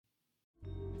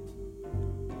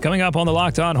Coming up on the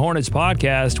Locked On Hornets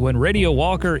podcast, when Radio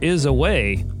Walker is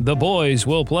away, the boys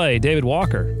will play. David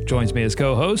Walker joins me as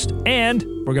co-host, and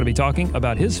we're going to be talking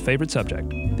about his favorite subject,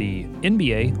 the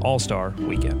NBA All-Star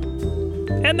Weekend.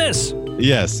 And this.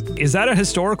 Yes. Is that a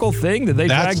historical thing? Did they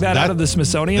drag that out of the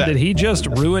Smithsonian? Did he just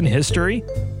ruin history?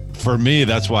 For me,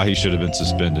 that's why he should have been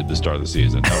suspended to start the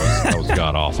season. That was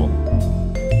god-awful.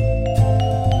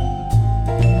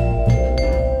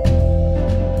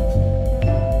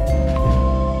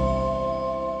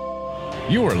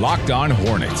 You are Locked On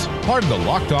Hornets, part of the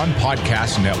Locked On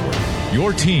Podcast Network.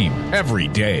 Your team every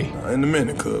day. In a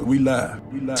minute, cuz we live.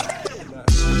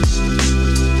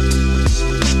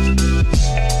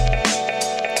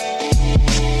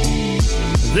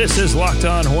 This is Locked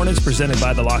On Hornets, presented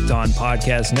by the Locked On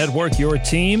Podcast Network. Your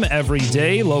team every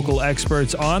day. Local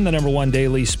experts on the #1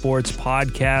 daily sports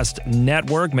podcast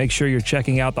network. Make sure you're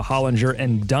checking out the Hollinger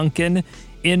and Duncan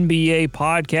NBA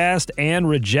podcast and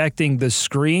Rejecting the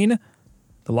Screen.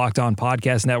 The Locked On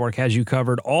Podcast Network has you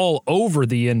covered all over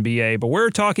the NBA, but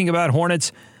we're talking about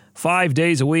Hornets 5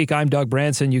 days a week. I'm Doug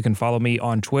Branson. You can follow me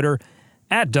on Twitter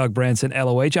at Doug Branson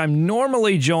LOH. I'm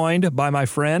normally joined by my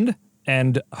friend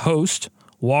and host,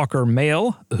 Walker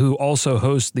Mail, who also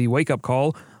hosts the Wake Up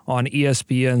Call on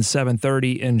ESPN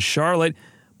 730 in Charlotte.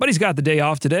 But he's got the day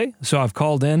off today, so I've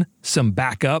called in some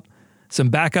backup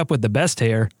with the best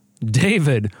hair,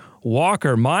 David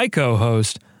Walker, my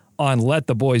co-host on Let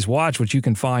the Boys Watch, which you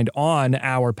can find on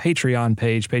our Patreon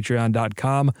page,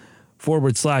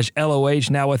 patreon.com/LOH.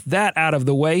 Now, with that out of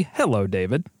the way, hello,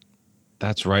 David.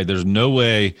 That's right. There's no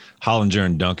way Hollinger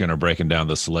and Duncan are breaking down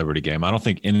the celebrity game. I don't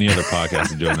think any other podcast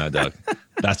is doing that, Doug.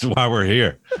 That's why we're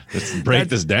here. Let's break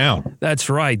this down. That's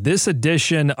right. This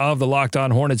edition of the Locked On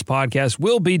Hornets podcast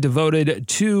will be devoted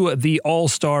to the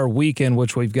All-Star Weekend,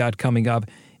 which we've got coming up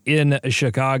in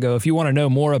Chicago. If you want to know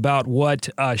more about what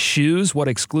shoes, what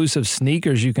exclusive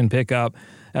sneakers you can pick up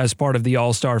as part of the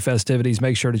All-Star festivities,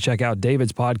 make sure to check out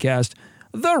David's podcast,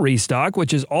 The Restock,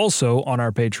 which is also on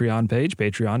our Patreon page,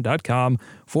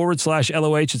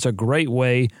 patreon.com/LOH. It's a great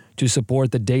way to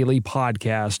support the daily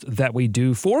podcast that we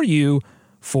do for you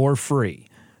for free.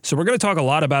 So we're going to talk a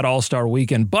lot about All-Star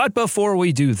Weekend, but before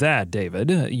we do that,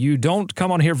 David, you don't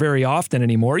come on here very often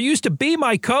anymore. You used to be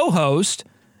my co-host,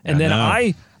 and then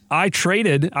I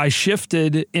shifted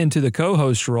into the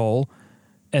co-host role,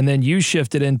 and then you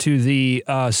shifted into the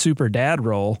super dad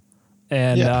role.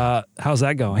 And how's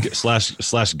that going?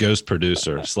 Slash ghost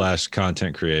producer /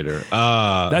 content creator.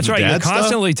 That's right. You're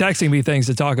constantly texting me things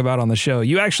to talk about on the show.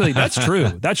 You actually, that's true.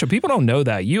 That's true. People don't know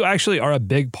that. You actually are a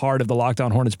big part of the Locked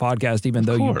On Hornets podcast, even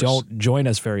though you don't join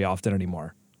us very often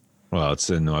anymore. Well, it's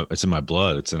in my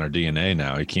blood. It's in our DNA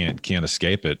now. You can't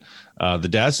escape it. The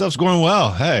dad stuff's going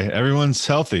well. Hey, everyone's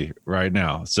healthy right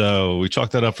now. So we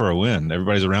chalk that up for a win.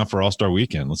 Everybody's around for All-Star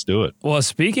Weekend. Let's do it. Well,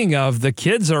 speaking of, the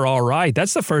kids are all right.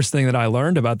 That's the first thing that I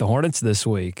learned about the Hornets this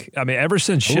week. I mean, ever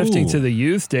since shifting to the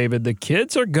youth, David, the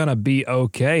kids are going to be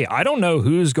okay. I don't know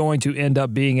who's going to end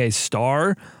up being a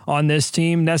star on this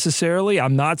team necessarily.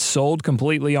 I'm not sold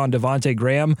completely on Devontae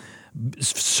Graham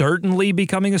certainly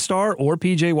becoming a star, or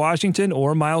PJ Washington,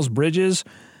 or Miles Bridges,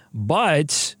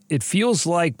 but it feels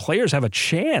like players have a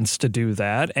chance to do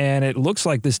that, and it looks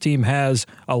like this team has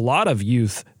a lot of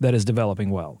youth that is developing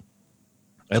well.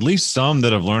 At least some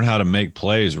that have learned how to make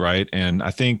plays, right? And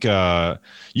I think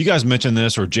you guys mentioned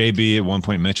this, or JB at one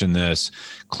point mentioned this,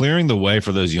 clearing the way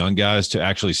for those young guys to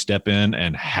actually step in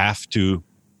and have to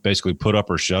basically put up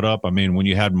or shut up. I mean, when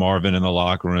you had Marvin in the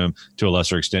locker room, to a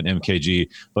lesser extent MKG,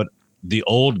 but the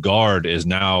old guard is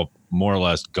now more or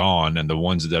less gone, and the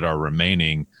ones that are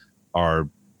remaining are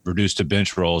reduced to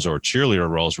bench roles or cheerleader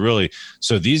roles, really.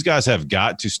 So these guys have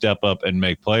got to step up and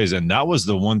make plays, and that was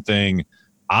the one thing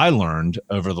I learned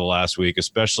over the last week,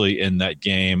 especially in that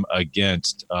game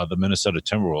against the Minnesota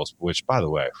Timberwolves, which, by the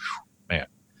way, man,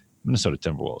 Minnesota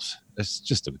Timberwolves, it's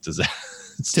just a disaster.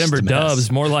 Timber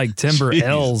Dubs, more like Timber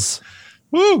L's.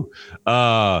 Woo!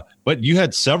 But you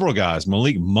had several guys.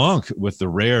 Malik Monk with the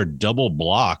rare double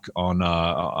block on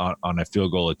a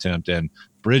field goal attempt, and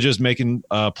Bridges making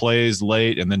plays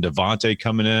late, and then Devontae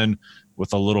coming in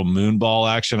with a little moon ball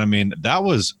action. I mean, that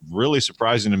was really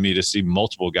surprising to me to see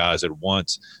multiple guys at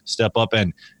once step up.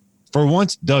 And for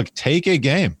once, Doug, take a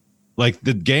game. Like,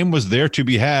 the game was there to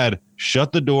be had.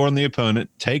 Shut the door on the opponent,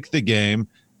 take the game,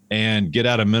 and get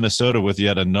out of Minnesota with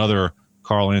yet another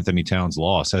Karl Anthony Towns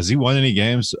loss. Has he won any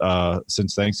games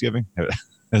since Thanksgiving?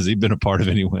 Has he been a part of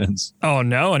any wins? Oh,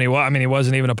 no. And he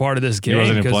wasn't even a part of this game. He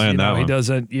wasn't even playing that one. He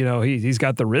doesn't, he's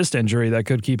got the wrist injury that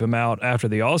could keep him out after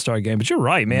the All-Star game. But you're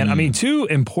right, man. I mean, 2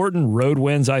 important road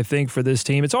wins, I think, for this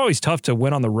team. It's always tough to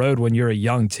win on the road when you're a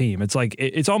young team. It's like,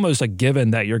 it's almost a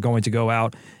given that you're going to go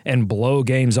out and blow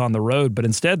games on the road. But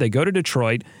instead, they go to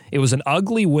Detroit. It was an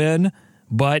ugly win,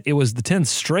 but it was the 10th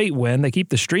straight win. They keep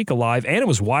the streak alive, and it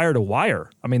was wire to wire.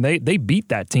 I mean, they beat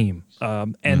that team.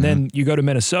 Then you go to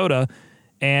Minnesota,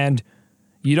 and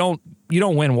you don't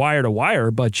win wire to wire,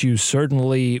 but you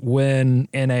certainly win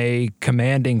in a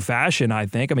commanding fashion, I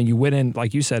think. I mean, you went in,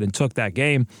 like you said, and took that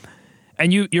game.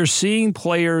 And you're seeing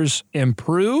players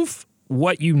improve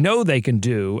what you know they can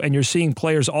do, and you're seeing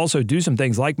players also do some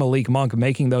things like Malik Monk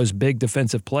making those big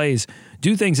defensive plays,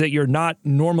 do things that you're not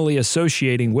normally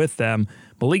associating with them.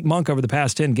 Malik Monk over the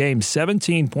past 10 games,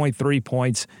 17.3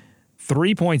 points,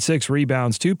 3.6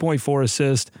 rebounds, 2.4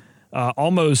 assists,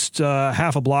 almost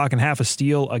half a block and half a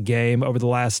steal a game over the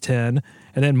last 10.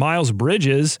 And then Miles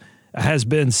Bridges has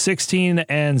been 16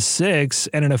 and 6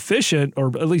 and an efficient, or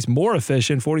at least more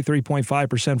efficient,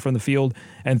 43.5% from the field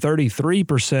and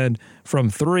 33% from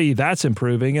 3. That's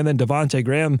improving. And then Devontae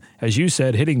Graham, as you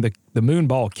said, hitting the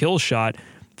moonball kill shot,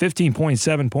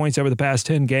 15.7 points over the past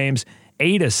 10 games,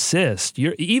 8 assists.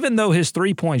 Even though his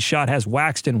 3-point shot has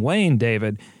waxed and waned,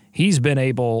 David, he's been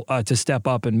able to step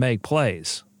up and make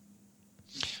plays.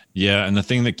 Yeah, and the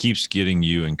thing that keeps getting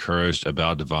you encouraged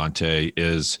about Devontae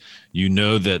is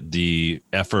that the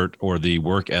effort or the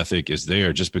work ethic is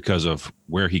there just because of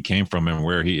where he came from and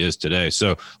where he is today.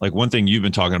 So, like, one thing you've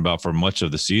been talking about for much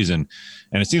of the season,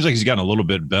 and it seems like he's gotten a little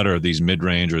bit better at these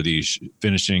mid-range or these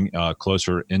finishing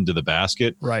closer into the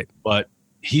basket. Right. But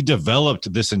he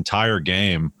developed this entire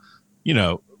game,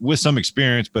 with some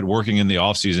experience, but working in the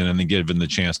offseason and then given the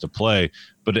chance to play.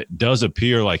 But it does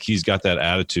appear like he's got that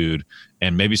attitude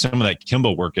and maybe some of that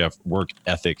Kimbo work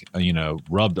ethic,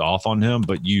 rubbed off on him.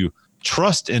 But you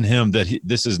trust in him that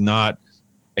this is not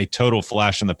a total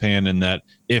flash in the pan, and that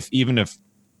even if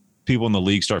people in the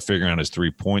league start figuring out his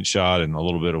 3-point shot and a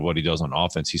little bit of what he does on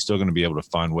offense, he's still going to be able to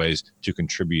find ways to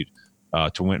contribute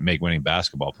to make winning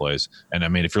basketball plays. And I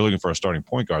mean, if you're looking for a starting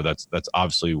point guard, that's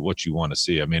obviously what you want to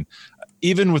see. I mean,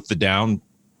 even with the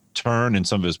downturn in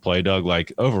some of his play, Doug,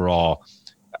 like, overall,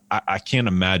 I can't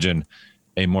imagine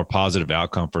a more positive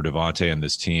outcome for Devontae and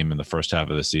this team in the first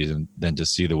half of the season than to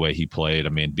see the way he played. I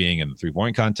mean, being in the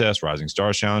 3-point contest, Rising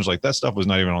Stars Challenge, like, that stuff was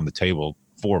not even on the table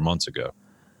 4 months ago.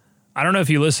 I don't know if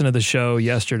you listened to the show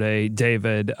yesterday,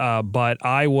 David, but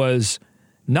I was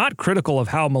not critical of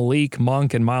how Malik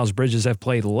Monk and Miles Bridges have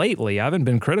played lately. I haven't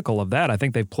been critical of that. I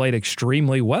think they've played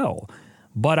extremely well.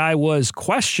 But I was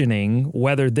questioning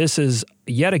whether this is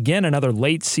yet again another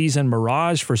late season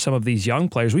mirage for some of these young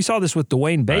players. We saw this with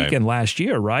Dwayne Bacon last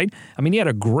year, right? I mean, he had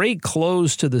a great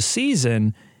close to the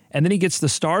season, and then he gets the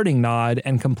starting nod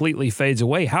and completely fades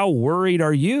away. How worried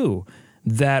are you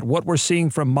that what we're seeing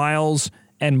from Miles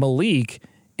and Malik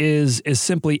is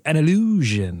simply an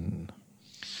illusion?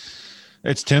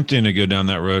 It's tempting to go down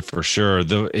that road for sure,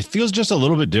 though it feels just a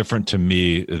little bit different to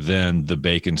me than the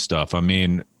Bacon stuff. I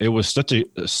mean, it was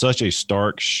such a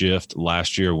stark shift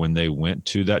last year when they went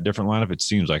to that different lineup. It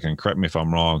seems like, and correct me if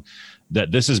I'm wrong,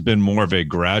 that this has been more of a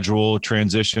gradual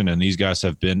transition, and these guys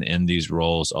have been in these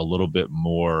roles a little bit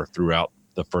more throughout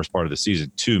the first part of the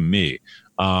season to me.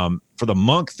 For the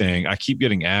Monk thing, I keep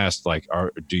getting asked, like,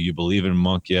 do you believe in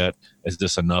Monk yet? Is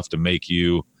this enough to make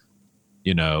you,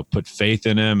 put faith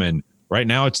in him? And right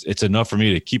now, it's enough for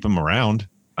me to keep him around.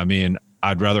 I mean,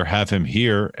 I'd rather have him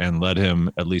here and let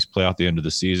him at least play out the end of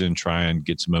the season, try and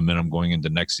get some momentum going into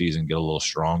next season, get a little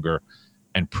stronger,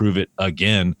 and prove it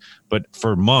again. But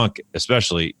for Monk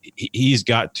especially, he's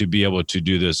got to be able to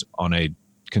do this on a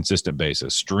consistent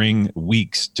basis, string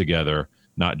weeks together,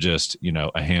 not just,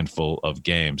 a handful of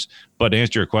games. But to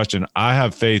answer your question, I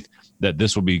have faith that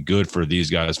this will be good for these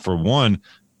guys. For one,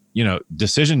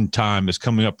 decision time is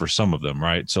coming up for some of them,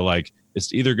 right? So, like,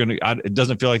 it's either going to – it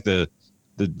doesn't feel like the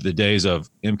days of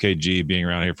MKG being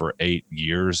around here for 8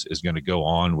 years is going to go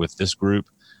on with this group,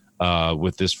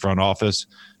 with this front office.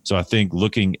 So I think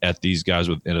looking at these guys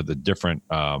within the different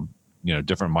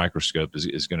different microscope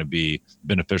is going to be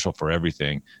beneficial for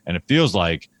everything. And it feels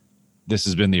like this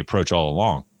has been the approach all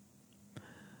along.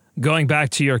 Going back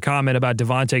to your comment about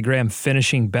Devontae Graham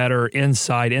finishing better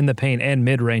inside, in the paint, and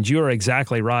mid-range, you are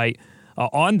exactly right.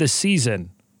 On the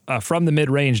season, from the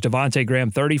mid-range, Devontae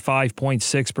Graham,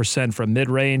 35.6% from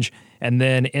mid-range, and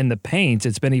then in the paint,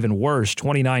 it's been even worse,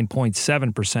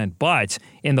 29.7%. But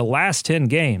in the last 10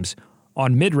 games,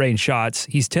 on mid-range shots,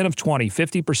 he's 10 of 20,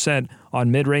 50%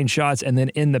 on mid-range shots, and then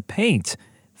in the paint,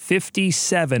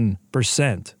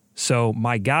 57%. So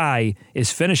my guy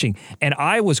is finishing. And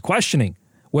I was questioning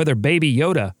whether Baby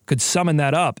Yoda could summon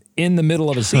that up in the middle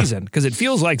of a season, because it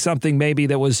feels like something maybe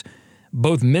that was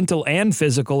both mental and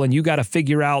physical, and you got to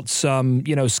figure out some,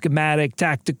 schematic,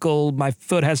 tactical, my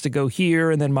foot has to go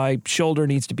here, and then my shoulder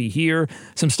needs to be here,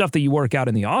 some stuff that you work out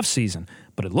in the off season.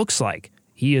 But it looks like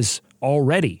he is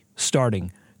already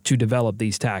starting to develop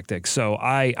these tactics. So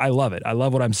I love it. I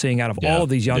love what I'm seeing out of all of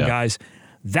these young guys.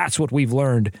 That's what we've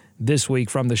learned this week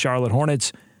from the Charlotte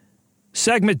Hornets.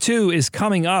 Segment 2 is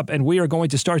coming up, and we are going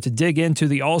to start to dig into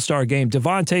the All-Star game.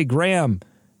 Devontae Graham,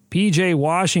 P.J.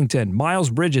 Washington, Miles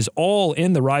Bridges, all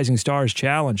in the Rising Stars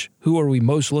Challenge. Who are we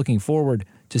most looking forward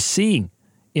to seeing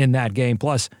in that game?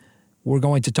 Plus, we're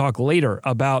going to talk later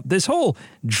about this whole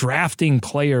drafting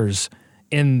players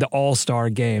in the All-Star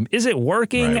game. Is it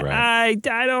working? Right.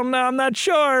 I don't know. I'm not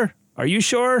sure. Are you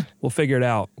sure? We'll figure it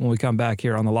out when we come back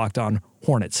here on the Locked On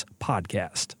Hornets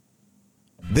podcast.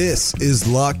 This is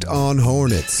Locked On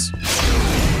Hornets.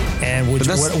 And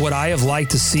would I have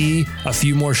liked to see a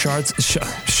few more shards?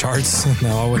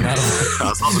 No, I would not have.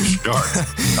 I saw some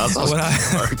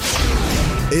shards.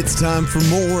 It's time for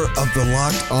more of the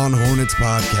Locked On Hornets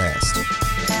podcast.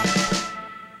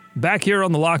 Back here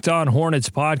on the Locked On Hornets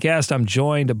podcast, I'm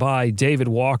joined by David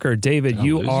Walker. David,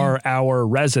 you are our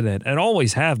resident, and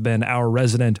always have been our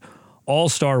resident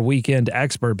All-Star Weekend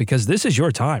expert, because this is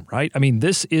your time, right? I mean,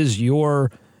 this is your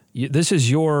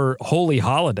holy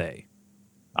holiday.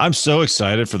 I'm so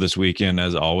excited for this weekend,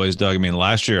 as always, Doug. I mean,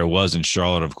 last year I was in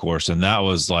Charlotte, of course, and that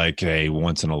was like a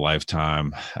once in a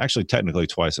lifetime, actually technically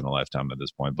twice in a lifetime at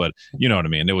this point, but you know what I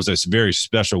mean? It was a very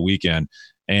special weekend,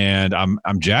 and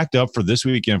I'm jacked up for this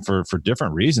weekend for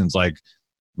different reasons. Like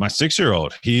my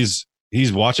 6-year-old, he's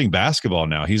watching basketball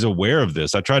now. He's aware of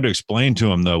this. I tried to explain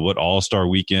to him, though, what All-Star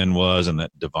Weekend was and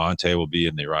that Devontae will be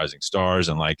in the Rising Stars,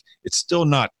 and like it's still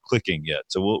not clicking yet.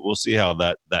 So we'll see how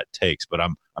that takes. But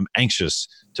I'm anxious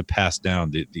to pass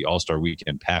down the All-Star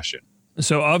Weekend passion.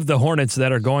 So of the Hornets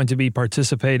that are going to be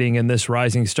participating in this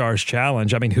Rising Stars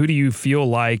Challenge, I mean, who do you feel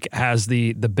like has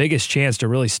the biggest chance to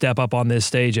really step up on this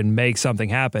stage and make something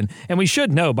happen? And we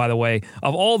should know, by the way,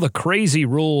 of all the crazy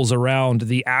rules around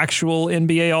the actual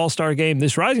NBA All-Star game,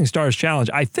 this Rising Stars Challenge,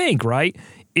 I think, right,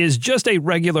 is just a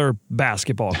regular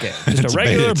basketball game. Just a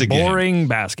regular, boring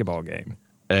basketball game.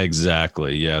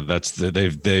 Exactly. Yeah,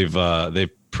 they've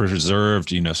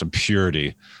preserved, some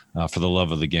purity for the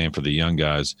love of the game for the young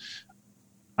guys.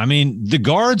 I mean, the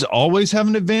guards always have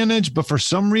an advantage, but for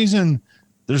some reason,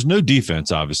 there's no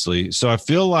defense, obviously. So I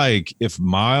feel like if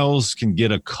Miles can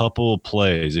get a couple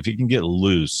plays, if he can get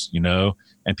loose,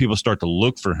 and people start to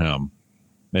look for him,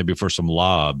 maybe for some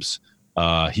lobs,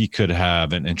 he could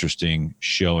have an interesting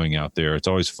showing out there. It's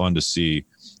always fun to see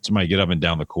somebody get up and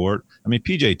down the court. I mean,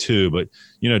 PJ too, but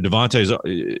Devontae's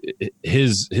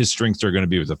his strengths are going to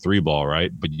be with the 3-ball,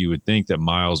 right? But you would think that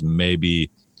Miles, maybe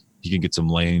he can get some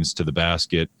lanes to the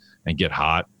basket and get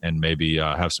hot and maybe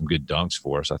have some good dunks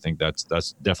for us. I think that's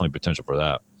definitely potential for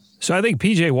that. So I think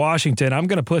P.J. Washington, I'm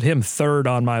going to put him third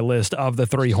on my list of the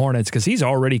 3 Hornets, because he's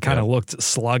already kind of looked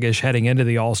sluggish heading into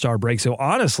the All-Star break. So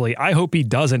honestly, I hope he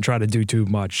doesn't try to do too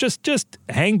much. Just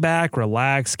hang back,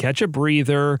 relax, catch a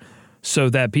breather,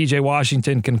 so that P.J.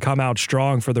 Washington can come out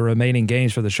strong for the remaining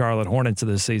games for the Charlotte Hornets of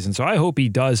this season. So I hope he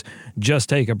does just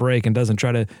take a break and doesn't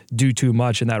try to do too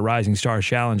much in that Rising Stars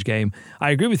Challenge game.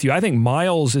 I agree with you. I think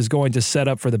Miles is going to set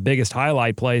up for the biggest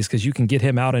highlight plays, because you can get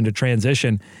him out into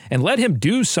transition and let him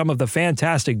do some of the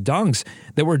fantastic dunks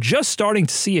that we're just starting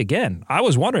to see again. I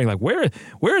was wondering, like, where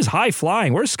is high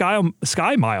flying? Where's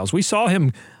Sky Miles? We saw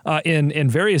him in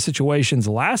various situations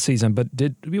last season, but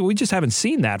we just haven't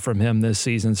seen that from him this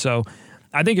season. So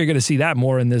I think you're going to see that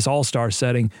more in this All-Star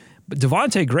setting. But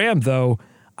Devontae Graham, though,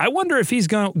 I wonder if he's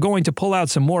going to pull out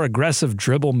some more aggressive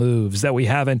dribble moves that we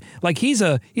haven't. Like, he's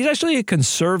actually a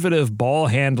conservative ball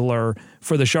handler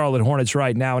for the Charlotte Hornets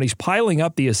right now, and he's piling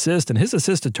up the assist, and his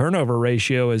assist-to-turnover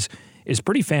ratio is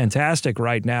pretty fantastic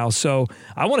right now. So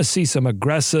I want to see some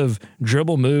aggressive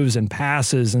dribble moves and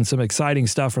passes and some exciting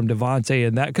stuff from Devontae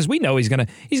in that, because we know he's gonna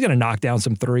knock down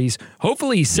some threes.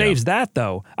 Hopefully he saves that,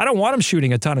 though. I don't want him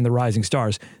shooting a ton in the Rising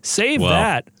Stars. Save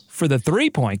that for the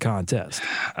 3-point contest.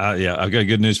 Yeah, I've got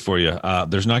good news for you.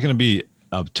 There's not going to be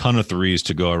a ton of threes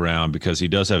to go around, because he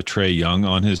does have Trae Young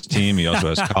on his team. He also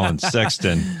has Colin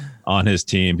Sexton on his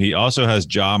team. He also has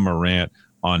Ja Morant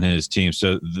on his team.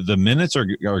 So the minutes are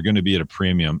going to be at a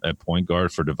premium at point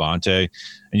guard for Devontae.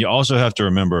 And you also have to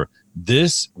remember,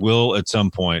 this will at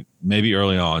some point, maybe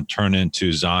early on, turn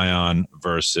into Zion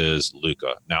versus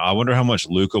Luka. Now, I wonder how much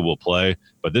Luka will play,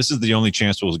 but this is the only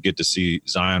chance we'll get to see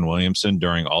Zion Williamson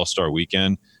during All-Star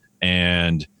Weekend.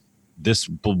 And this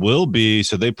will be,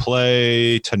 so they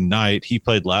play tonight. He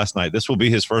played last night. This will be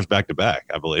his first back-to-back,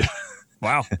 I believe.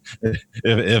 Wow.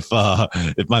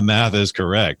 if my math is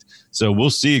correct. So we'll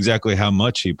see exactly how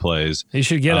much he plays. He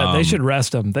should get it. They should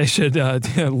rest him. They should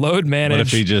load manage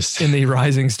if he just in the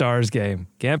Rising Stars game.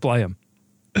 Can't play him.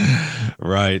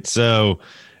 Right. So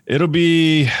it'll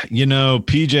be,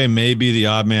 PJ may be the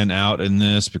odd man out in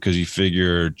this because you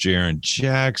figure Jaren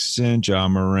Jackson,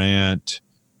 John Morant,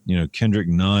 Kendrick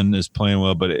Nunn is playing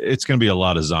well, but it's going to be a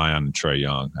lot of Zion and Trae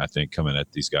Young, I think, coming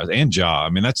at these guys. And Ja. I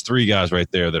mean, that's three guys right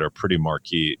there that are pretty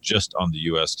marquee just on the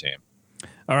U.S. team.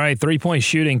 All right, 3-point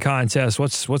shooting contest.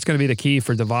 What's going to be the key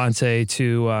for Devontae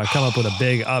to come up with a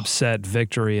big upset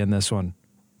victory in this one?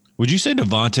 Would you say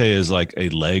Devontae is like a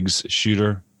legs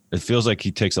shooter? It feels like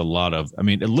he takes a lot of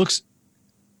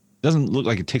 – doesn't look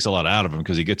like it takes a lot out of him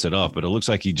because he gets it up, but it looks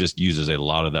like he just uses a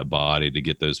lot of that body to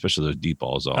get those, especially those deep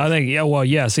balls off. I think,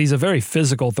 yes, he's a very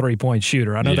physical 3-point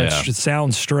shooter. I know that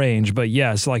sounds strange, but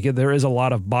yes, like there is a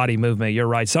lot of body movement. You're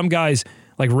right. Some guys –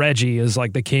 like Reggie is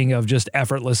like the king of just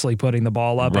effortlessly putting the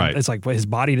ball up. Right. And it's like his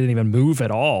body didn't even move at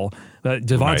all. But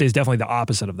Devontae is definitely the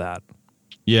opposite of that.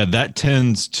 Yeah, that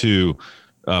tends to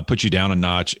put you down a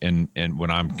notch. And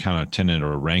when I'm kind of tending to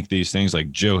rank these things,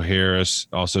 like Joe Harris,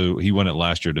 also he won it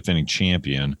last year, defending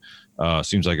champion.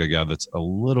 Seems like a guy that's a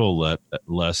little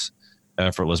less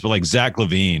effortless. But like Zach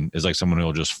LaVine is like someone who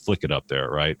will just flick it up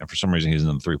there, right? And for some reason he's in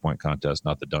the 3-point contest,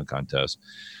 not the dunk contest.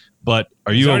 But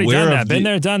are you aware of been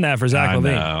there, done that for Zach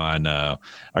LaVine? I know.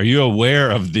 Are you aware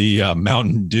of the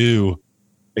Mountain Dew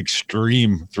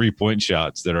extreme 3-point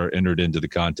shots that are entered into the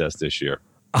contest this year?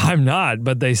 I'm not,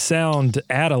 but they sound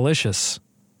delicious.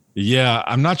 Yeah,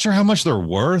 I'm not sure how much they're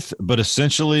worth, but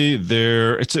essentially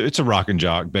it's a rock and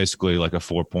jock, basically like a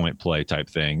 4-point play type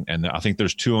thing. And I think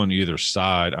there's 2 on either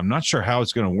side. I'm not sure how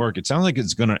it's going to work. It sounds like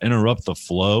it's going to interrupt the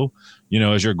flow.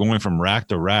 As you're going from rack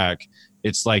to rack,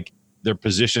 it's like they're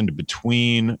positioned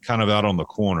between kind of out on the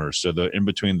corners. So the in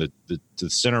between the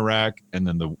center rack and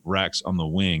then the racks on the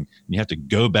wing. And you have to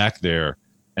go back there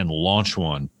and launch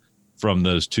one from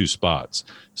those 2 spots.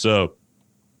 So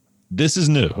this is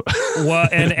new. Well,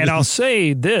 and I'll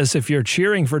say this, if you're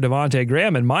cheering for Devontae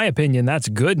Graham, in my opinion, that's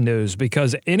good news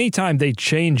because anytime they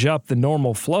change up the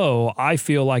normal flow, I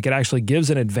feel like it actually gives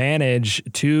an advantage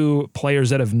to players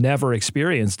that have never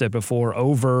experienced it before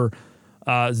over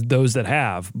those that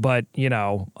have. But,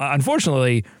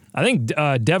 unfortunately, I think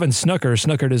Devin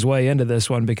snookered his way into this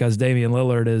one because Damian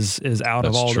Lillard is out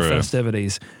of all the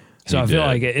festivities. So I feel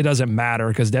like it doesn't matter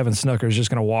because Devin Snooker is just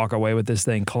going to walk away with this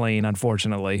thing clean,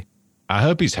 unfortunately. I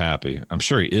hope he's happy. I'm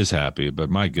sure he is happy,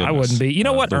 but my goodness. I wouldn't be. You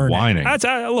know what? Earn whining. it.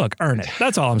 Earn it.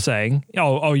 That's all I'm saying.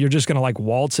 Oh, you're just going to like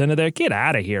waltz into there? Get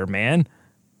out of here, man.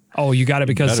 Oh, you got it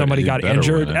because somebody got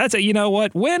injured. That's it. You know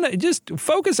what? Just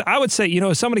focus. I would say,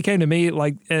 if somebody came to me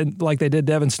like they did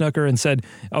Devin Snooker and said,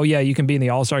 "Oh yeah, you can be in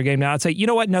the All-Star game now." I'd say, you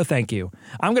know what? No, thank you.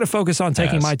 I'm going to focus on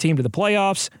taking my team to the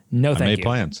playoffs. No, thank you. I made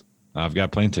plans. I've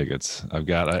got plane tickets. I've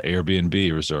got an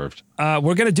Airbnb reserved.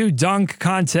 We're going to do dunk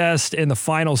contest in the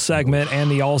final segment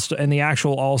and the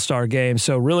actual All-Star game.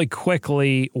 So really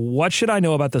quickly, what should I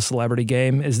know about the celebrity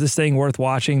game? Is this thing worth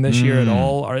watching this year at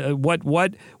all? Or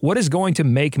what is going to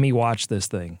make me watch this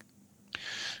thing?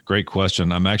 Great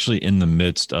question. I'm actually in the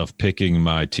midst of picking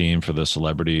my team for the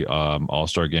celebrity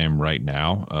All-Star game right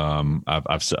now.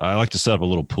 I like to set up a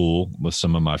little pool with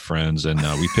some of my friends, and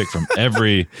we pick from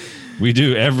every. We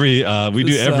do every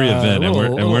event, and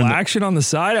we're in action on the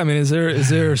side. I mean,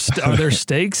 are there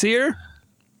stakes here?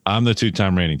 I'm the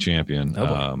 2-time reigning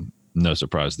champion. No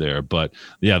surprise there. But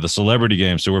yeah, the celebrity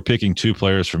game. So we're picking 2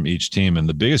 players from each team. And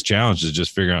the biggest challenge is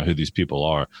just figuring out who these people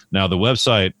are. Now, the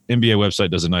NBA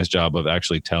website does a nice job of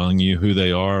actually telling you who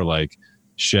they are. Like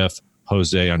Chef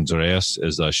Jose Andres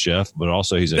is a chef, but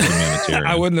also he's a humanitarian.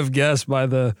 I wouldn't have guessed by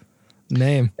the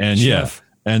name. And chef.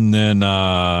 And then,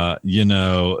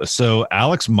 so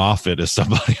Alex Moffat is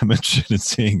somebody I'm interested in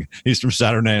seeing. He's from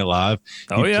Saturday Night Live.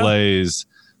 He plays...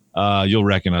 you'll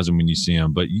recognize him when you see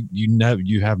him, but you have no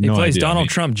idea. He plays Donald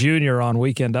Trump Jr. on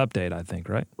Weekend Update, I think,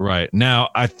 right? Right. Now,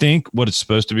 I think what it's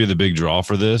supposed to be the big draw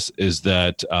for this is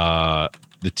that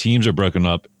the teams are broken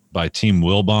up by Team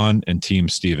Wilbon and Team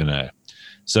Stephen A.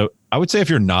 So I would say if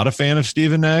you're not a fan of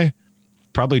Stephen A.,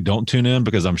 probably don't tune in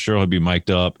because I'm sure he'll be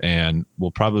mic'd up and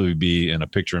will probably be in a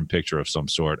picture-in-picture of some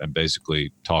sort and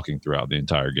basically talking throughout the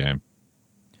entire game.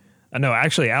 No,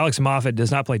 actually, Alex Moffat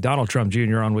does not play Donald Trump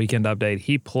Jr. on Weekend Update.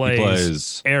 He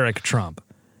plays Eric Trump.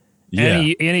 Yeah.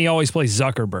 And he always plays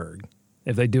Zuckerberg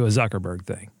if they do a Zuckerberg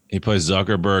thing. He plays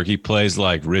Zuckerberg. He plays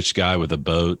like rich guy with a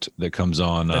boat that comes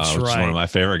on. That's which right. is one of my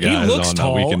favorite guys. He looks on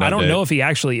tall. Weekend Update. I don't know if he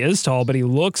actually is tall, but he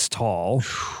looks tall.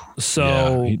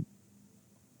 So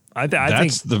I think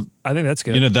that's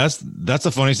good. You know, that's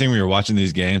the funniest thing when you're watching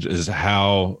these games is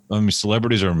how, I mean,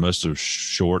 celebrities are most of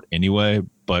short anyway,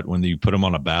 but when you put them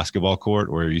on a basketball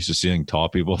court where you're used to seeing tall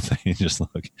people, they just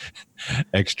look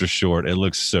extra short. It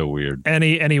looks so weird. And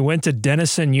he went to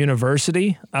Denison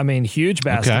University. I mean, huge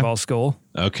basketball school.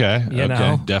 Okay. You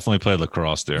know? Definitely played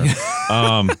lacrosse there.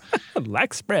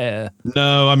 Laxpreh.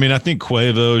 No, I mean, I think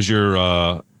Quavo's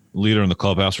your leader in the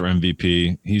clubhouse for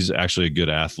MVP. He's actually a good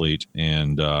athlete,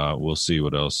 and we'll see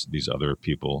what else these other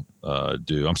people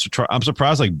do. I'm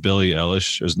surprised like Billie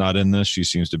Eilish is not in this. She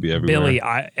seems to be everywhere. Billie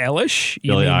Eilish?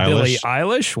 Billie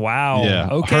Eilish? Wow. Yeah.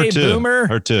 Okay, her too. Boomer.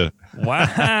 Her too.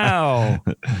 Wow.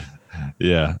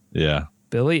 Yeah.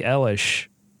 Billie Eilish.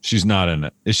 She's not in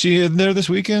it. Is she in there this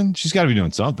weekend? She's got to be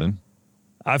doing something.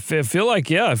 I feel like,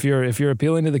 yeah, if you're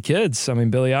appealing to the kids, I mean,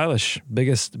 Billie Eilish,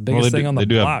 biggest thing on the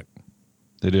block.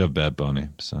 They do have Bad Bunny,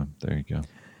 so there you go.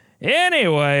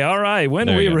 Anyway, all right.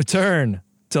 When we return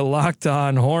to Locked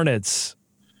On Hornets,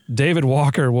 David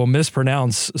Walker will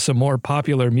mispronounce some more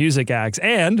popular music acts,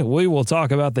 and we will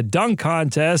talk about the dunk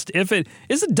contest. Is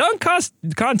the dunk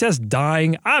contest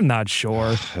dying? I'm not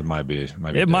sure. It might be.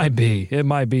 It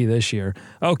might be this year.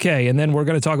 Okay, and then we're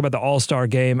going to talk about the All-Star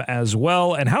game as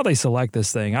well and how they select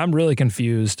this thing. I'm really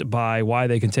confused by why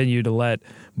they continue to let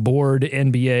board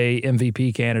NBA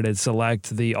MVP candidates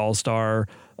select the All-Star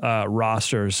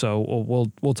roster.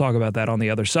 So we'll talk about that on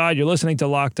the other side. You're listening to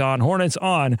Locked On Hornets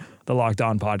on the Locked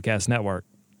On Podcast Network.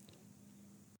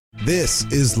 This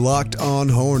is Locked On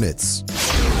Hornets.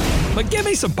 But give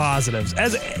me some positives.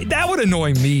 That would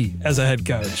annoy me as a head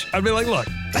coach. I'd be like, look,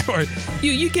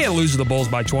 you can't lose to the Bulls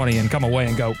by 20 and come away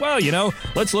and go, well,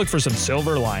 let's look for some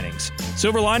silver linings.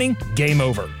 Silver lining, game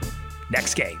over.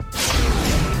 Next game.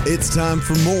 It's time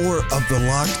for more of the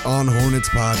Locked On Hornets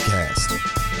podcast.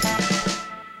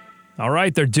 All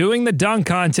right, they're doing the dunk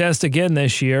contest again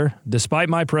this year, despite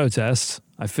my protests.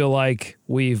 I feel like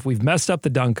we've messed up the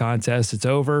dunk contest. It's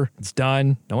over. It's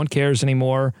done. No one cares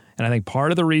anymore. And I think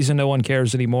part of the reason no one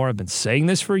cares anymore, I've been saying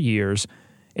this for years,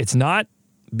 it's not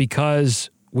because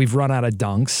we've run out of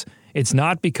dunks. It's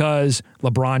not because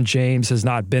LeBron James has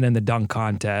not been in the dunk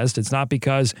contest. It's not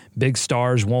because big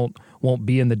stars won't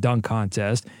be in the dunk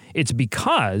contest. It's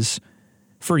because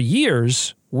for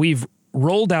years we've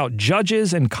rolled out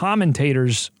judges and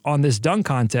commentators on this dunk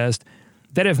contest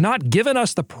that have not given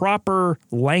us the proper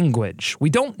language. We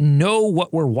don't know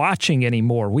what we're watching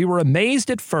anymore. We were amazed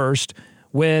at first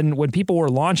when people were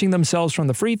launching themselves from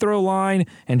the free throw line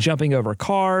and jumping over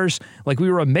cars. Like, we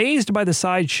were amazed by the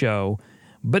sideshow,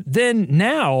 but then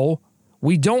now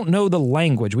we don't know the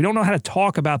language. We don't know how to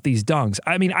talk about these dunks.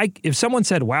 I mean, if someone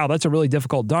said, wow, that's a really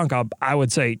difficult dunk, I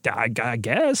would say, I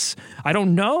guess. I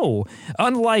don't know.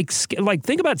 Unlike,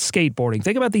 think about skateboarding.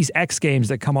 Think about these X Games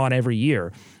that come on every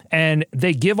year. And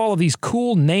they give all of these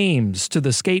cool names to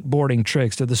the skateboarding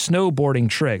tricks, to the snowboarding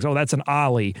tricks. Oh, that's an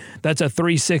ollie. That's a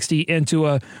 360 into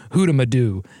a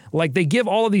hootamadoo. Like, they give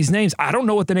all of these names. I don't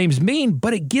know what the names mean,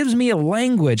 but it gives me a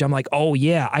language. I'm like, oh,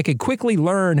 yeah, I could quickly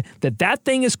learn that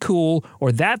thing is cool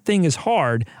or that thing is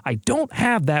hard. I don't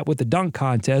have that with the dunk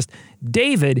contest.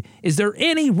 David, is there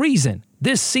any reason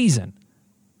this season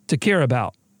to care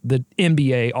about the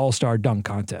NBA All-Star Dunk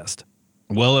Contest?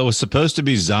 Well, it was supposed to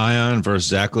be Zion versus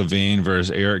Zach LaVine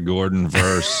versus Eric Gordon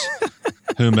versus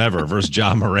whomever versus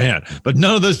John Morant, but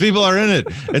none of those people are in it.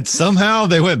 And somehow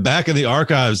they went back in the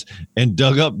archives and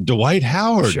dug up Dwight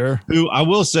Howard, who I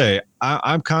will say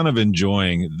I'm kind of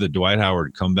enjoying the Dwight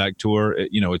Howard comeback tour.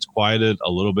 It's quieted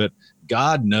a little bit.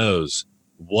 God knows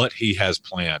what he has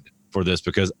planned for this,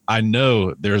 because I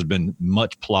know there's been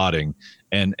much plotting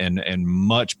and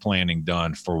much planning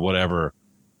done for whatever.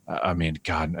 I mean,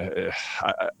 God,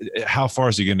 how far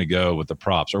is he going to go with the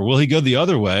props, or will he go the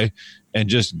other way and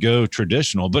just go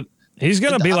traditional? But he's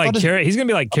going to be like Carrot. He's going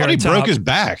to be like Carrot Top. He broke his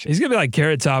back. He's going to be like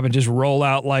Carrot Top and just roll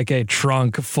out like a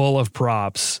trunk full of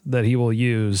props that he will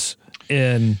use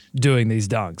in doing these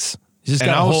dunks. He's just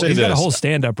got a whole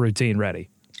stand-up routine ready.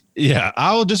 Yeah,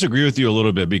 I will disagree with you a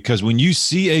little bit, because when you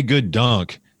see a good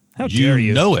dunk,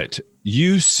 you know it.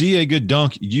 You see a good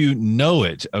dunk, you know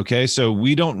it. Okay, so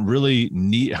we don't really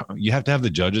need. You have to have the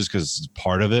judges because it's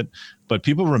part of it, but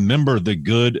people remember the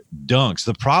good dunks.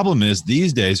 The problem is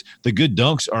these days the good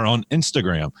dunks are on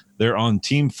Instagram. They're on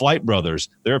Team Flight Brothers.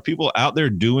 There are people out there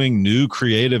doing new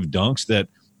creative dunks that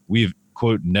we've,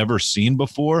 quote, never seen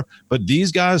before. But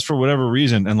these guys, for whatever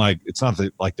reason, and like, it's not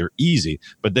like they're easy,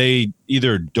 but they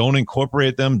either don't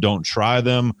incorporate them, don't try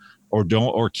them,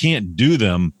 or can't do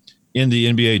them in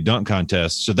the NBA dunk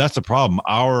contest. So that's the problem.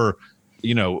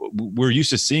 We're used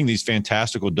to seeing these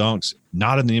fantastical dunks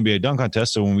not in the NBA dunk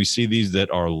contest. So when we see these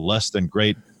that are less than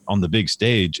great, on the big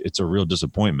stage, it's a real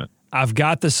disappointment. I've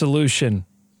got the solution.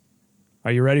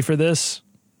 Are you ready for this?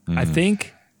 I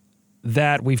think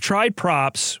that we've tried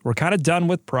props. We're kind of done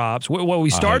with props. Well, we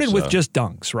started with just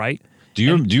dunks, right? Do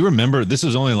you remember, this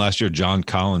was only last year, John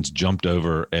Collins jumped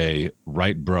over a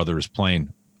Wright brothers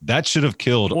plane. That should have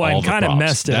killed all the props. And kind of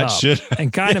messed it up.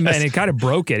 And it kind of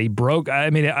broke it. He broke. I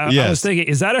mean, I was thinking,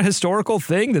 is that a historical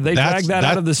thing? Did they drag that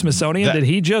out of the Smithsonian? Did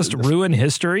he just ruin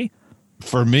history?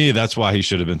 For me, that's why he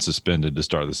should have been suspended to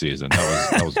start the season.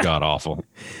 That was god awful.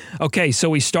 Okay, so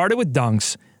we started with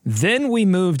dunks, then we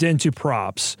moved into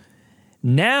props.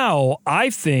 Now I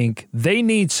think they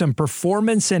need some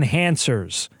performance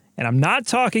enhancers. And I'm not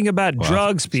talking about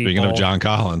drugs, people. Speaking of John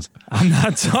Collins. I'm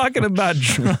not talking about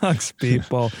drugs,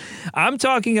 people. I'm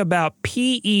talking about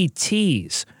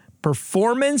PETs,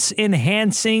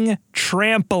 performance-enhancing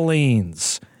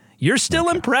trampolines. You're still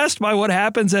impressed by what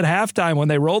happens at halftime when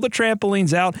they roll the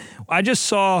trampolines out. I just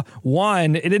saw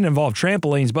one, it didn't involve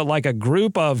trampolines, but like a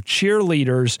group of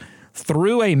cheerleaders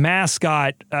threw a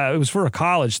mascot, it was for a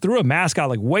college, threw a mascot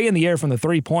like way in the air from the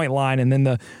three-point line, and then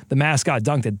the mascot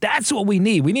dunked it. That's what we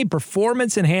need. We need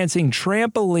performance-enhancing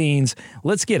trampolines.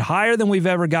 Let's get higher than we've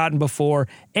ever gotten before,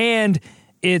 and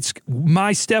it's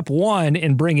my step one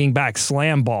in bringing back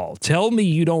slam ball. Tell me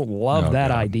you don't love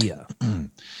that idea.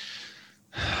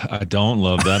 I don't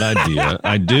love that idea.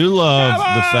 I do love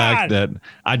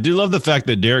the fact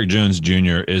that Derrick Jones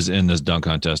Jr. is in this dunk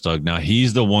contest, Doug. Now,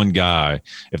 he's the one guy.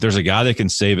 If there's a guy that can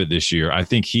save it this year, I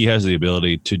think he has the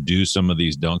ability to do some of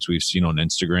these dunks we've seen on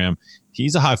Instagram.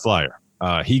 He's a high flyer.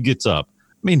 He gets up.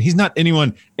 I mean, he's not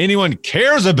anyone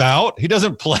cares about. He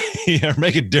doesn't play or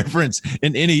make a difference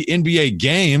in any NBA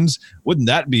games. Wouldn't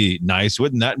that be nice?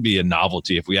 Wouldn't that be a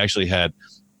novelty if we actually had,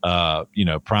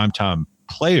 primetime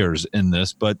players in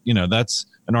this? But that's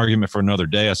an argument for another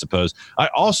day, I suppose. I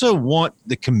also want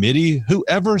the committee,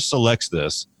 whoever selects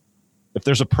this, if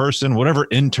there's a person, whatever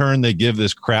intern they give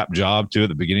this crap job to at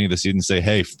the beginning of the season, say,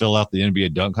 hey, fill out the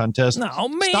NBA dunk contest. No,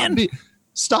 man.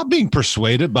 Stop being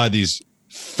persuaded by these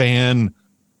fan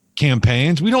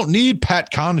campaigns. We don't need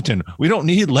Pat Connaughton. We don't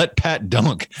need let Pat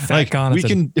dunk. We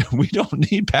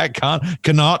don't need Pat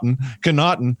Connaughton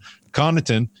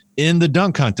in the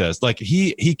dunk contest. Like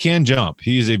he can jump.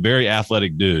 He's a very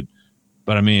athletic dude.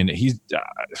 But I mean, he's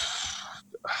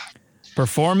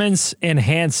performance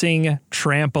enhancing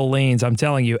trampolines, I'm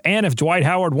telling you. And if Dwight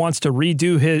Howard wants to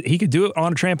redo he could do it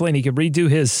on a trampoline. He could redo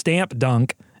his stamp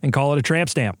dunk and call it a tramp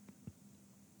stamp.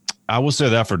 I will say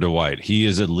that for Dwight. He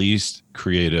is at least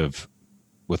creative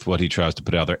with what he tries to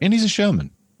put out there. And he's a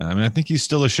showman. I mean, I think he's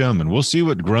still a showman. We'll see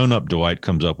what grown-up Dwight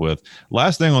comes up with.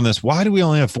 Last thing on this, why do we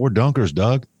only have 4 dunkers,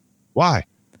 Doug? Why?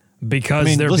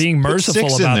 Because they're being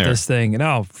merciful about this thing.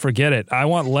 No, forget it. I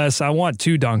want less. I want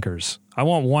 2 dunkers. I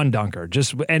want 1 dunker.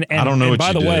 And I don't know. And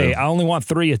by the way, I only want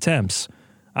 3 attempts.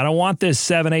 I don't want this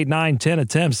 7, 8, 9, 10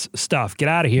 attempts stuff. Get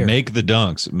out of here. Make the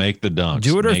dunks.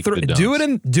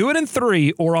 Do it in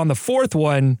 3, or on the 4th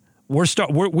one,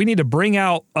 we need to bring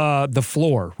out the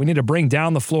floor. We need to bring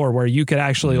down the floor where you could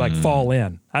actually fall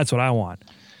in. That's what I want.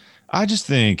 I just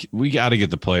think we got to get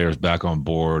the players back on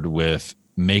board with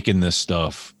making this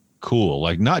stuff cool.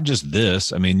 Like, not just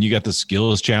this. I mean, you got the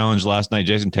skills challenge last night.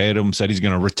 Jason Tatum said he's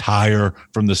going to retire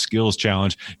from the skills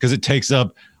challenge because it takes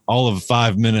up all of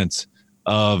 5 minutes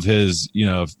of his,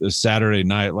 Saturday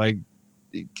night. Like,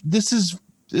 this is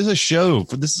a show.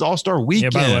 This is All-Star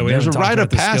Weekend. Yeah, by the way, we There's a rite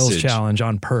of passage. Skills challenge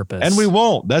on purpose. And we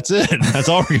won't. That's it. That's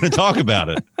all we're going to talk about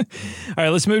it. All right,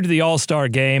 let's move to the All-Star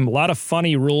game. A lot of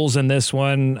funny rules in this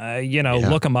one.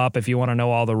 Look them up if you want to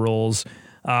know all the rules.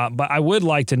 But I would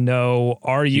like to know,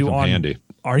 are you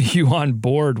on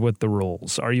board with the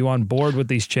rules? Are you on board with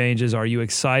these changes? Are you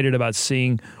excited about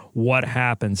seeing what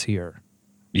happens here?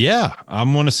 Yeah,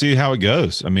 I'm going to see how it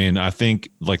goes. I mean, I think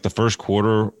like the first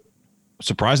quarter,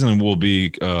 surprisingly, will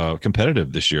be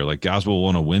competitive this year. Like, guys will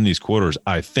want to win these quarters,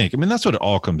 I think. I mean, that's what it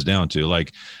all comes down to.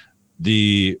 Like,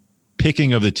 the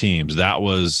picking of the teams, that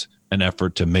was an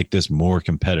effort to make this more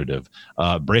competitive.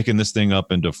 Breaking this thing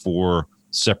up into 4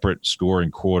 separate scoring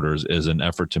quarters is an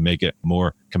effort to make it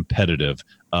more competitive.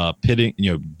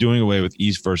 Doing away with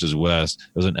East versus West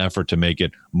was an effort to make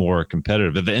it more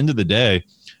competitive. At the end of the day,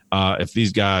 if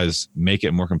these guys make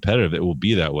it more competitive, it will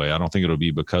be that way. I don't think it'll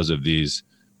be because of these,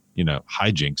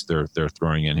 hijinks they're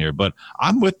throwing in here. But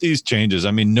I'm with these changes.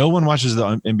 I mean, no one watches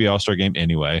the NBA All-Star game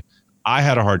anyway. I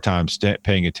had a hard time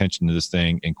paying attention to this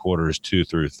thing in quarters 2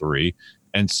 through 3.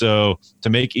 And so to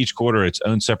make each quarter its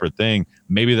own separate thing,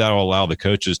 maybe that'll allow the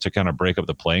coaches to kind of break up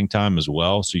the playing time as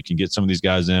well. So you can get some of these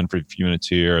guys in for a few minutes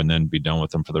here and then be done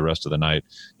with them for the rest of the night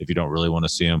if you don't really want to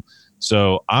see them.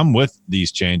 So I'm with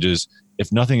these changes.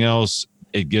 If nothing else,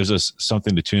 it gives us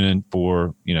something to tune in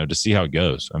for, to see how it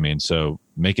goes. I mean, so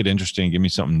make it interesting. Give me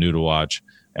something new to watch,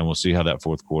 and we'll see how that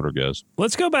fourth quarter goes.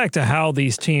 Let's go back to how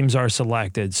these teams are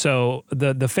selected. So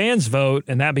the fans vote,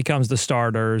 and that becomes the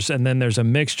starters, and then there's a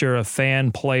mixture of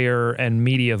fan, player, and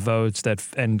media votes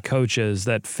and coaches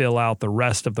that fill out the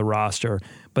rest of the roster.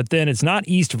 But then it's not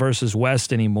East versus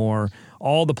West anymore.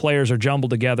 All the players are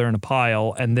jumbled together in a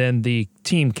pile, and then the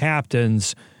team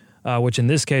captains, which in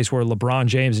this case were LeBron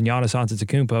James and Giannis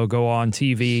Antetokounmpo, go on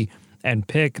TV and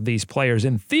pick these players.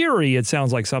 In theory, it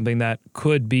sounds like something that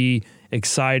could be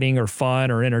exciting or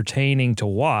fun or entertaining to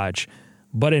watch.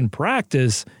 But in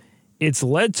practice, it's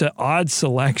led to odd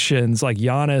selections like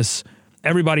Giannis,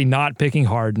 everybody not picking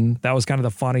Harden. That was kind of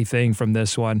the funny thing from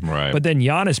this one. Right. But then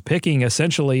Giannis picking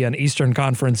essentially an Eastern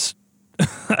Conference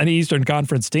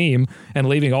team and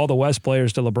leaving all the West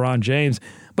players to LeBron James.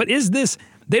 But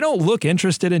they don't look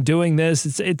interested in doing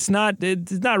this. It's not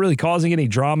really causing any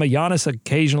drama. Giannis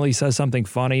occasionally says something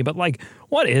funny, but like,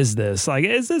 what is this? Like,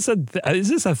 is this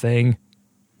a thing?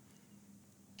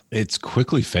 It's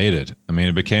quickly faded. I mean,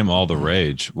 it became all the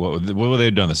rage. What were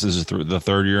they done? This is the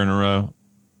third year in a row,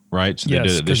 right? So yes, they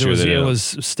did it this year. It was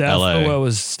Steph. It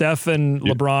was Steph and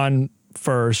LeBron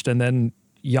first, and then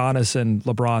Giannis and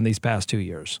LeBron these past 2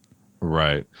 years.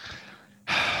 Right.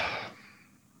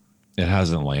 It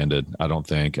hasn't landed, I don't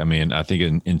think. I mean, I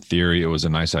think in theory, it was a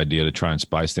nice idea to try and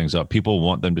spice things up. People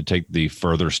want them to take the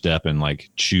further step and like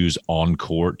choose on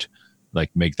court, like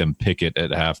make them pick it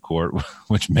at half court,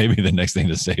 which may be the next thing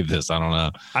to save this. I don't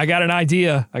know. I got an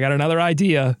idea. I got another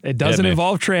idea. It doesn't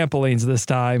involve trampolines this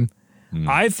time.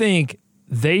 I think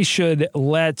they should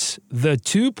let the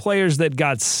two players that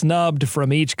got snubbed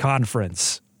from each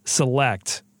conference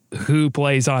select who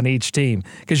plays on each team,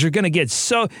 because you're going to get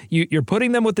you're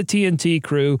putting them with the TNT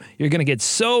crew. You're going to get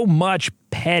so much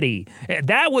petty.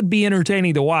 That would be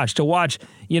entertaining to watch.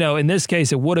 In this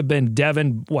case, it would have been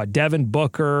Devin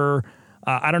Booker.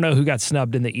 I don't know who got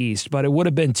snubbed in the East, but it would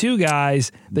have been two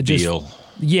guys that Beal.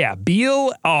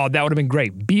 Beal. Oh, that would have been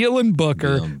great. Beal and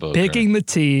Booker picking the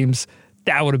teams.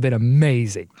 That would have been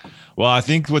amazing. Well, I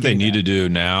think what they need to do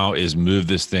now is move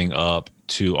this thing up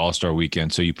to All-Star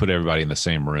Weekend, so you put everybody in the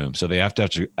same room. So they have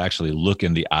to actually look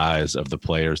in the eyes of the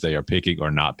players they are picking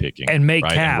or not picking, and make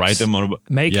right? hats. And write them on.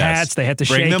 Make hats. They have to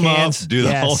bring shake them hands. up, do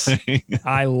the whole thing.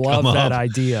 I love that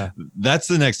idea. That's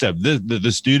the next step.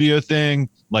 The studio thing,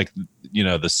 like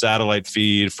the satellite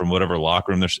feed from whatever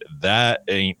locker room, that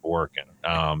ain't working.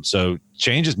 So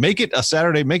changes, make it a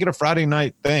Saturday, make it a Friday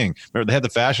night thing. Remember, they had the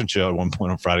fashion show at one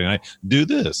point on Friday night. Do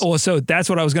this. Well, so that's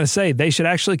what I was going to say. They should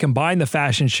actually combine the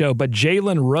fashion show, but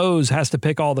Jalen Rose has to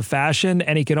pick all the fashion,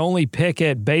 and he can only pick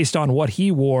it based on what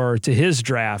he wore to his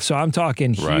draft. So I'm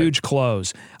talking huge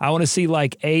clothes. I want to see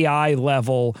like AI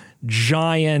level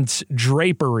giant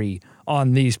drapery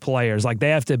on these players. Like, they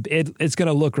have to, it's going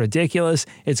to look ridiculous.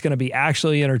 It's going to be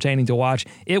actually entertaining to watch.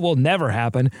 It will never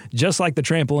happen, just like the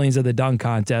trampolines of the dunk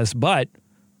contest. But,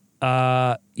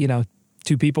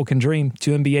 two people can dream.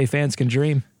 Two NBA fans can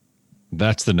dream.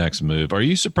 That's the next move. Are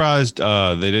you surprised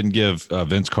they didn't give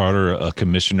Vince Carter a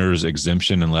commissioner's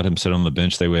exemption and let him sit on the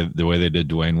bench the way they did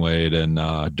Dwayne Wade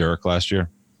and Dirk last year?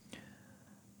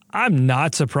 I'm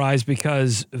not surprised,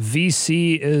 because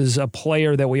VC is a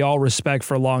player that we all respect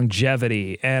for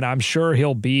longevity, and I'm sure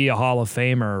he'll be a Hall of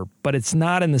Famer, but it's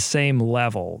not in the same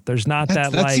level. There's not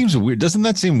that seems weird. Doesn't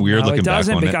that seem weird looking back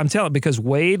on it? I'm telling, because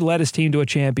Wade led his team to a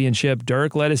championship.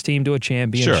 Dirk led his team to a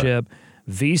championship. Sure.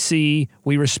 VC,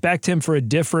 we respect him for a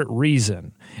different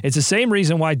reason. It's the same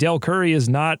reason why Del Curry is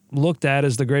not looked at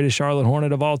as the greatest Charlotte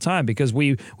Hornet of all time, because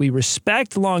we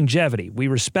respect longevity. We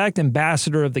respect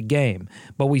ambassador of the game,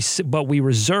 but we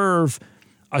reserve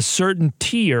a certain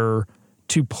tier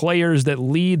to players that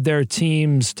lead their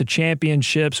teams to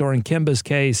championships, or in Kemba's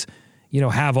case,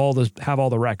 have all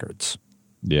the records.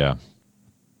 Yeah.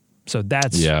 So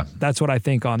that's what I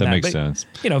think on that. That makes sense.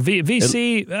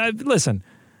 VC, listen.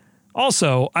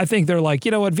 Also, I think they're like,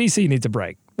 you know what, VC needs a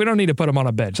break. We don't need to put him on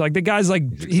a bench. Like, the guy's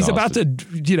like, he's about to,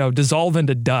 dissolve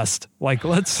into dust. Like,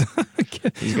 let's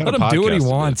let him do what he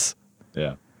wants.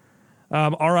 Yeah.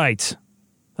 All right.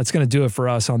 That's going to do it for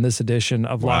us on this edition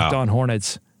of Locked On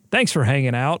Hornets. Thanks for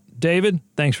hanging out. David,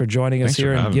 thanks for joining us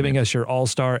here and giving us your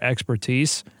all-star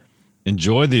expertise.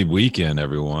 Enjoy the weekend,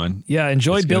 everyone. Yeah,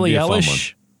 enjoy Billie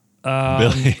Eilish.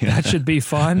 That should be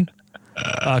fun.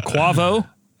 Quavo.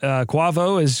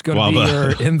 Quavo is going to be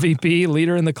your MVP,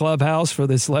 leader in the clubhouse for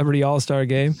the Celebrity All-Star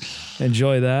Game.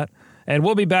 Enjoy that. And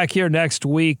we'll be back here next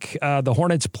week. The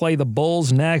Hornets play the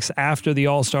Bulls next after the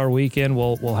All-Star Weekend.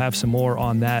 We'll have some more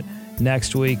on that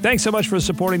next week. Thanks so much for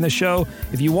supporting the show.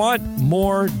 If you want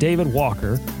more David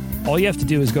Walker, all you have to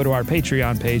do is go to our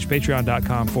Patreon page,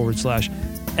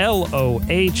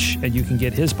 patreon.com/LOH, and you can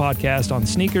get his podcast on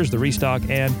sneakers, the restock,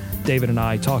 and David and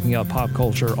I talking about pop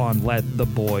culture on Let the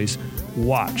Boys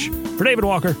Watch. For David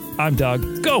Walker, I'm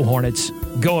Doug. Go Hornets,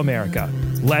 go America.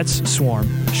 Let's swarm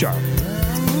Charlotte.